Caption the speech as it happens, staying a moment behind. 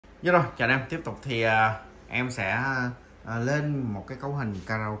Dạ rồi, chào anh em. Tiếp tục thì em sẽ lên một cái cấu hình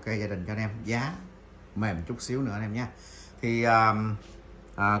karaoke gia đình cho anh em, giá mềm chút xíu nữa anh em nha. Thì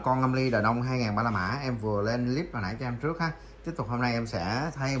con âm ly đàn ông 2000 la mã em vừa lên clip hồi nãy cho em trước ha. Tiếp tục hôm nay em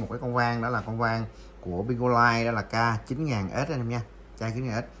sẽ thay một cái con vang, đó là con vang của Bingo Line, đó là K9000S anh em nha.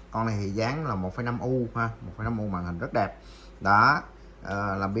 K9000S. Con này thì dáng là 1.5 U ha, 1.5 U, màn hình rất đẹp. Đó.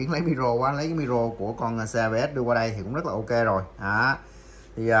 Làm biến lấy micro quá, lấy cái micro của con CBS đưa qua đây thì cũng rất là ok rồi. Đó.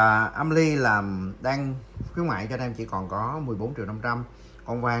 Thì âm ly là đang khuyến mại cho anh em chỉ còn có 14.500.000.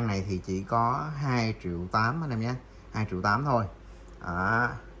 Con vang này thì chỉ có 2.800.000 anh em nhé, 2.800.000 thôi.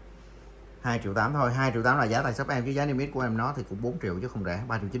 2.800.000 thôi, 2.800.000 là giá tại shop em, chứ giá niêm yết của em nó thì cũng 4 triệu chứ không rẻ,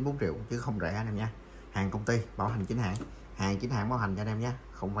 3.900.000 4 triệu chứ không rẻ anh em nha. Hàng công ty bảo hành chính hãng, hàng chính hãng bảo hành cho anh em nhé,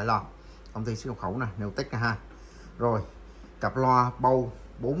 không phải lo. Công ty xuất nhập khẩu nè, Neotech nè ha. Rồi cặp loa bầu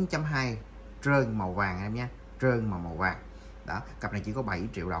 4.2 trơn màu vàng anh em nhé, trơn màu vàng. Đó, cặp này chỉ có 7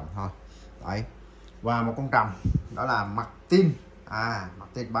 triệu đồng thôi. Đấy. Và một con trầm, đó là mặt tin. Mặt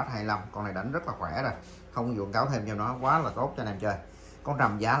tin bass 25, con này đánh rất là khỏe rồi, không dùng cáo thêm cho nó, quá là tốt cho anh em chơi. Con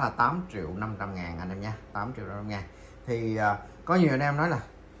trầm giá là 8.500.000 anh em nha, 8.500.000. Thì có nhiều anh em nói là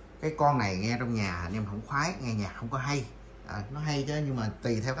cái con này nghe trong nhà anh em không khoái, nghe nhạc không có hay. Nó hay chứ nhưng mà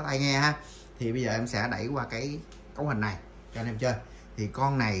tùy theo cái tai nghe ha. Thì bây giờ em sẽ đẩy qua cái cấu hình này cho anh em chơi. Thì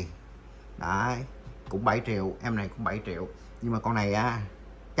con này đấy cũng 7 triệu, em này cũng 7 triệu. Nhưng mà con này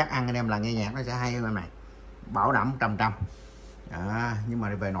chắc ăn anh em là nghe nhạc nó sẽ hay hơn em này, bảo đảm 100%. Nhưng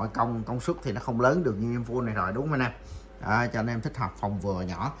mà về nội công suất thì nó không lớn được như em full này rồi, đúng không anh em? Cho anh em thích hợp phòng vừa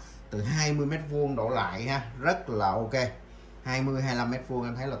nhỏ từ 20m² đổ lại ha, rất là ok. 20-25m²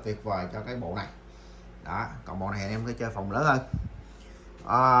 em thấy là tuyệt vời cho cái bộ này. Đó, còn bộ này anh em phải chơi phòng lớn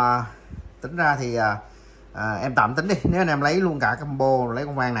hơn. Tính ra thì em tạm tính đi, nếu anh em lấy luôn cả combo, lấy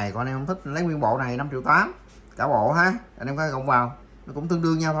con vang này, còn anh em không thích lấy nguyên bộ này 5.800.000 cả bộ ha, anh em có cộng vào nó cũng tương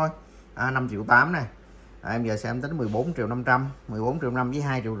đương nhau thôi. 5.800.000 này. Em giờ xem tính 14.500.000, 14.500.000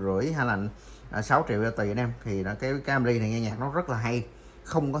 với 2.500.000 hay là 6 triệu cho tùy anh em. Thì cái âm ly này nghe nhạc nó rất là hay,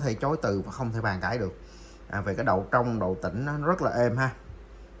 không có thể chối từ và không thể bàn cãi được. Về cái độ trong, độ tĩnh nó rất là êm ha.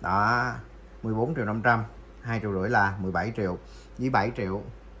 Đó, 14.500.000, 2.500.000 là 17 triệu, với 7 triệu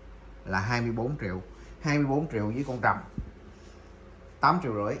là 24 triệu. 24 triệu với con trầm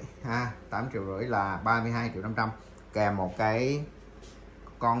 8.500.000 ha, 8.500.000 là 32.500.000 kèm một cái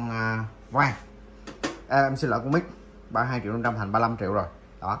con vang. Em xin lỗi, con mic 32.500.000 thành 35 triệu rồi.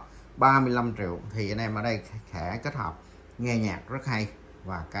 Đó, 35 triệu thì anh em ở đây sẽ kết hợp nghe nhạc rất hay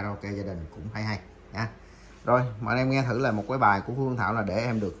và karaoke gia đình cũng hay nha. Rồi mà anh em nghe thử là một cái bài của Phương Thảo là để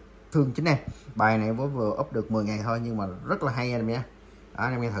em được thương chính em. Bài này vừa up được 10 ngày thôi nhưng mà rất là hay anh em nha. Đó,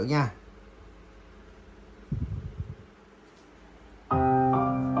 anh em nghe thử nha.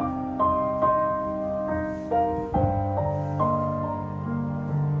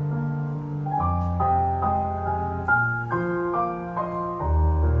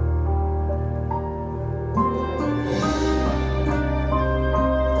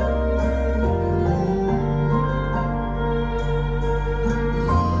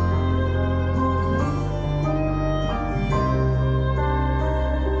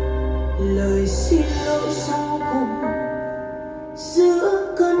 Lời xin lỗi sau cùng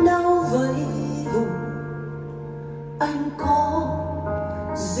giữa cơn đau vây vùng, anh có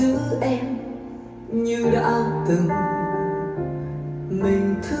giữ em như đã từng.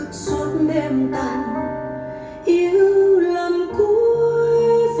 Mình thức suốt đêm tàn, yêu lần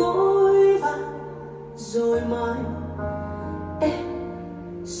cuối vội vàng, rồi mai em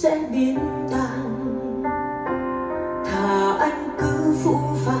sẽ biến tan. Thà anh cứ phũ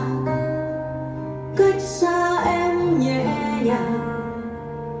phàng cách xa em nhẹ nhàng,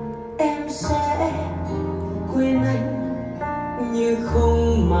 em sẽ quên anh như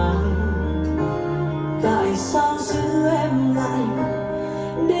không màng. Tại sao giữ em lại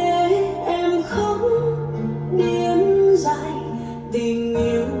để em khóc điên dại? Tình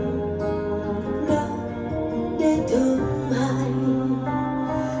yêu đâu để thương hại,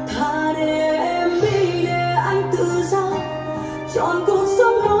 thà để em đi để anh tự do chọn cuộc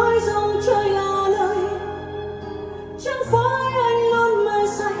sống mới dòng trời là lời. Chẳng phải anh luôn mê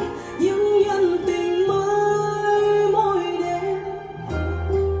say những nhân tình mới mỗi đêm,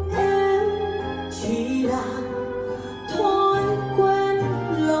 em chỉ là thói quen.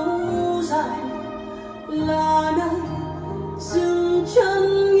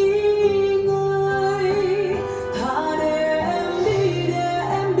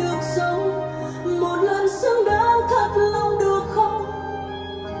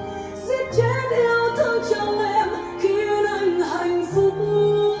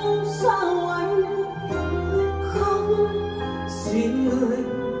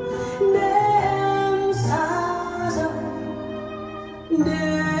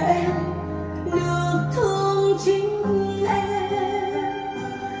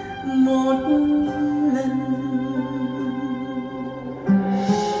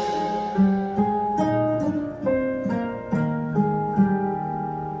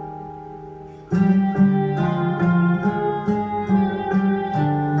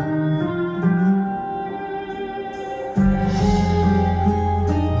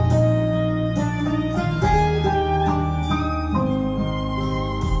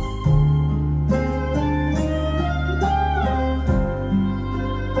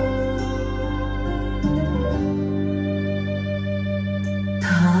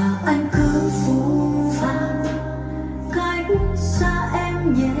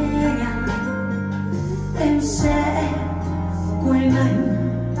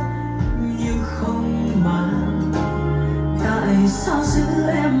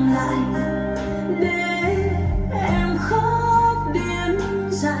 lại để em khóc điên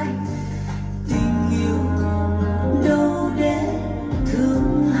dại. Tình yêu đâu để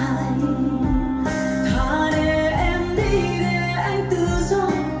thương hại, thà để em đi để anh tự do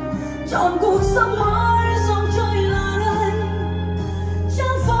chọn cuộc sống mới. Dòng trời là đây,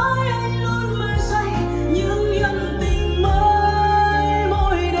 chẳng phải anh luôn mê say những nhân tình mới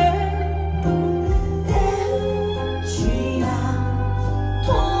mỗi đêm. Em chỉ là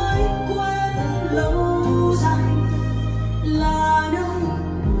thói quen lâu dài, là nơi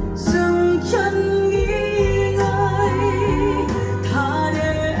dừng chân nghỉ ngơi. Thà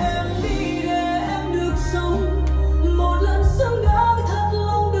để em đi để em được sống một lần xứng đáng thật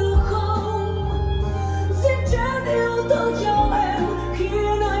lòng được không? Giết chết yêu thương trong em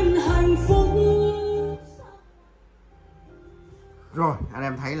khiến anh hạnh phúc. Rồi anh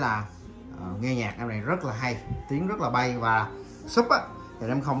em thấy là nghe nhạc em này rất là hay, tiếng rất là bay, và sub á thì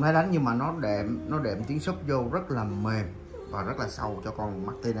em không thấy đánh nhưng mà nó đệm tiếng sub vô rất là mềm và rất là sâu cho con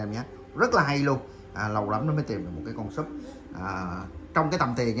Martin em nhé, rất là hay luôn. Lâu lắm nó mới tìm được một cái con sub trong cái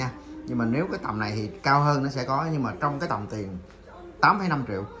tầm tiền nha, nhưng mà nếu cái tầm này thì cao hơn nó sẽ có, nhưng mà trong cái tầm tiền 8,5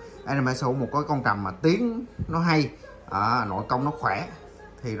 triệu anh em hãy sở hữu một cái con trầm mà tiếng nó hay, nội công nó khỏe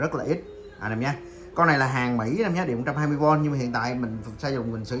thì rất là ít anh em nhé. Con này là hàng Mỹ em nhé, điện 120V, nhưng mà hiện tại mình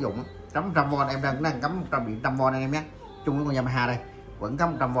sử dụng cắm 100V, em đang cắm 100V anh em nhé, chung với con Yamaha đây vẫn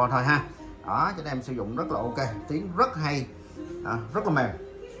cắm 100V thôi ha. Đó cho nên em sử dụng rất là ok, tiếng rất hay, rất là mềm,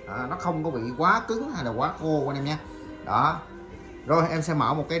 nó không có bị quá cứng hay là quá khô anh em nhé. Đó rồi em sẽ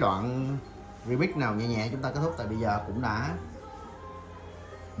mở một cái đoạn remix nào nhẹ nhẹ chúng ta kết thúc, tại bây giờ cũng đã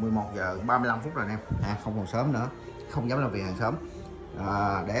 11:35 rồi anh em, không còn sớm nữa, không dám làm việc hàng sớm.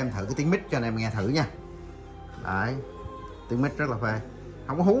 Để em thử cái tiếng mic cho anh em nghe thử nha. Đấy, tiếng mic rất là phê,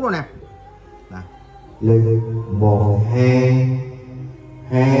 không có hú luôn nè. Linh 1 2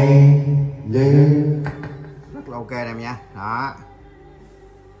 2 linh, rất là ok anh em nha. Đó,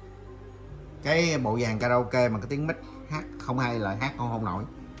 cái bộ dàn karaoke mà cái tiếng mic hát không hay là hát không nổi,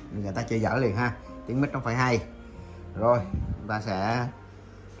 người ta chơi dở liền ha, tiếng mic nó phải hay. Rồi chúng ta sẽ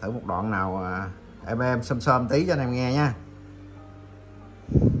thử một đoạn nào em xôm tí cho anh em nghe nha.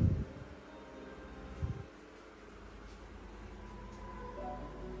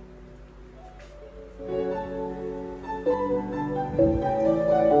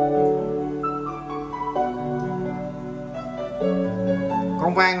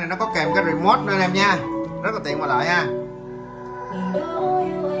 Con vang này nó có kèm cái remote nữa anh em nha, rất là tiện mà lợi ha.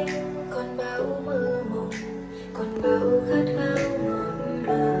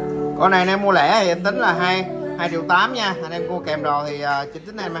 Con này anh em mua lẻ thì em tính là 2,8 triệu nha, anh em mua kèm đồ thì chính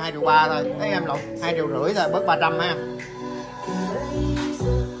tính em 2,3 triệu thôi, thấy em lộn 2,5 triệu thôi, bớt 300 ha.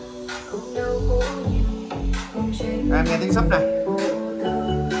 Em nghe tiếng sub này.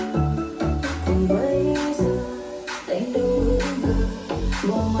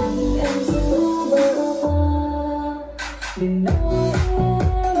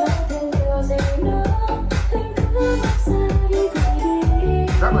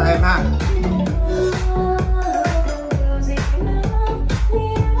 Rất là êm ha.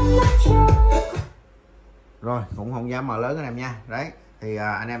 Rồi cũng không dám mở lớn anh em nha. Đấy thì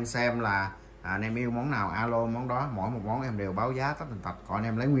anh em xem là anh em yêu món nào alo món đó, mỗi một món em đều báo giá tất tần tật, còn anh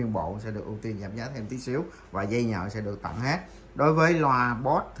em lấy nguyên bộ sẽ được ưu tiên giảm giá thêm tí xíu, và dây nhợ sẽ được tặng hết. Đối với loa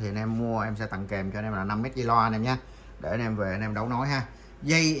boss thì anh em mua em sẽ tặng kèm cho anh em là 5 mét dây loa anh em nhé, để anh em về anh em đấu nối ha.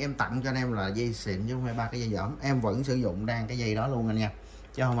 Dây em tặng cho anh em là dây xịn chứ không phải 3 cái dây dỏm, em vẫn sử dụng đang cái dây đó luôn anh nha,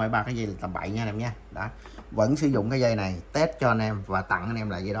 chứ không phải 3 cái dây tầm bậy nha anh em nha. Đó, vẫn sử dụng cái dây này test cho anh em và tặng anh em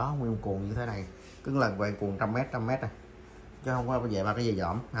là dây đó nguyên cuồng như thế này, cứ lần về cuồng 100 mét này, chứ không có về 3 cái dây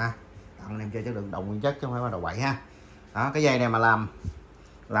dỏm ha. Tặng anh em chơi chất lượng đồng nguyên chất chứ không phải là đồ bậy ha. Đó, cái dây này mà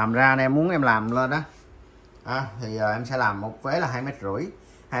làm ra anh em muốn em làm lên đó thì em sẽ làm một vế là 2,5 mét,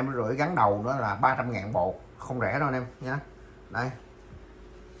 2,5 mét gắn đầu đó là 300.000 bộ, không rẻ đâu anh em nhé. Đây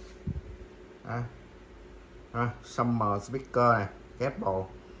Summer speaker này, kép bộ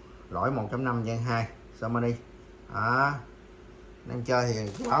lỗi 1.5 gen 2 Germany. Đó, em chơi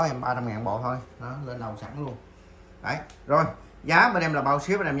thì báo em 300.000 bộ thôi, đó lên đầu sẵn luôn. Đấy rồi, giá bên em là bao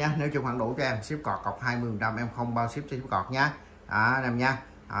ship anh em nha, nếu chưa khoản đủ cho em ship cọc 20%, em không bao ship cho ship cọc nha anh em nha.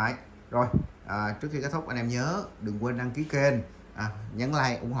 Đấy rồi, trước khi kết thúc anh em nhớ đừng quên đăng ký kênh, nhấn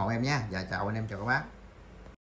like ủng hộ em nha, và chào anh em, chào các bác.